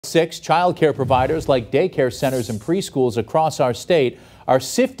6 child care providers like daycare centers and preschools across our state are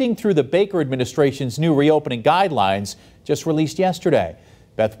sifting through the Baker administration's new reopening guidelines just released yesterday.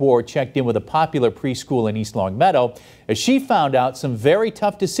 Beth Ward checked in with a popular preschool in East Longmeadow as she found out some very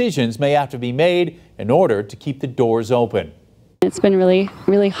tough decisions may have to be made in order to keep the doors open. It's been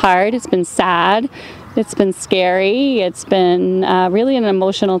really hard. It's been sad. It's been scary. It's been really an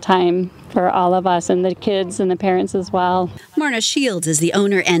emotional time for all of us and the kids and the parents as well. Marna Shields is the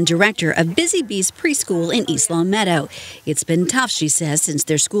owner and director of Busy Bees Preschool in East Longmeadow. It's been tough, she says, since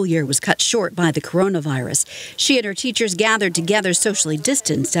their school year was cut short by the coronavirus. She and her teachers gathered together socially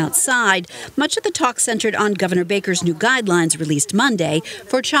distanced outside. Much of the talk centered on Governor Baker's new guidelines released Monday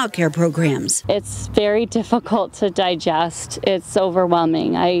for child care programs. It's very difficult to digest. It's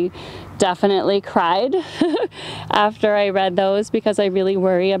overwhelming. I definitely cried after I read those because I really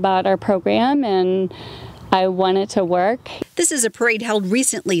worry about our program and I want it to work. This is a parade held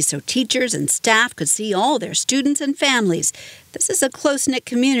recently so teachers and staff could see all their students and families. This is a close-knit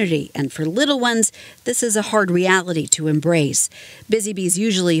community, and for little ones, this is a hard reality to embrace. Busy Bees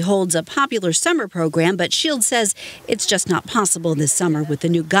usually holds a popular summer program, but Shields says it's just not possible this summer with the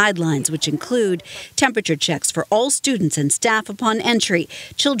new guidelines, which include temperature checks for all students and staff upon entry,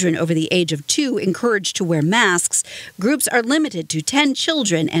 children over the age of 2 encouraged to wear masks, groups are limited to 10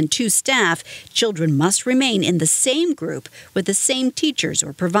 children and 2 staff, children must remain in the same group with the same teachers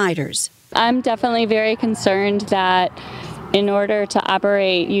or providers. I'm definitely very concerned that in order to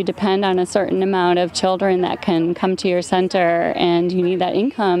operate, you depend on a certain amount of children that can come to your center, and you need that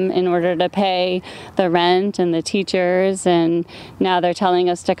income in order to pay the rent and the teachers, and now they're telling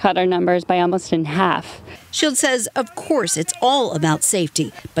us to cut our numbers by almost in half. Shields says, of course, it's all about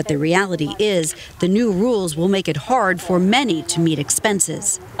safety, but the reality is the new rules will make it hard for many to meet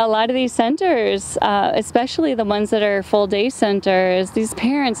expenses. A lot of these centers, especially the ones that are full-day centers, these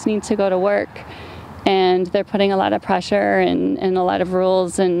parents need to go to work. And they're putting a lot of pressure and a lot of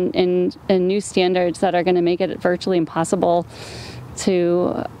rules and new standards that are going to make it virtually impossible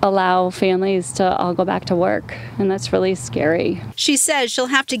to allow families to all go back to work. And that's really scary. She says she'll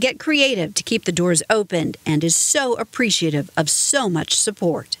have to get creative to keep the doors open and is so appreciative of so much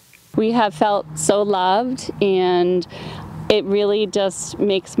support. We have felt so loved, and it really just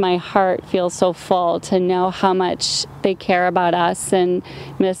makes my heart feel so full to know how much they care about us and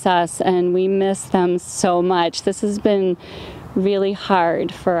miss us, and we miss them so much. This has been really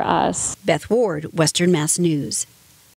hard for us. Beth Ward, Western Mass News.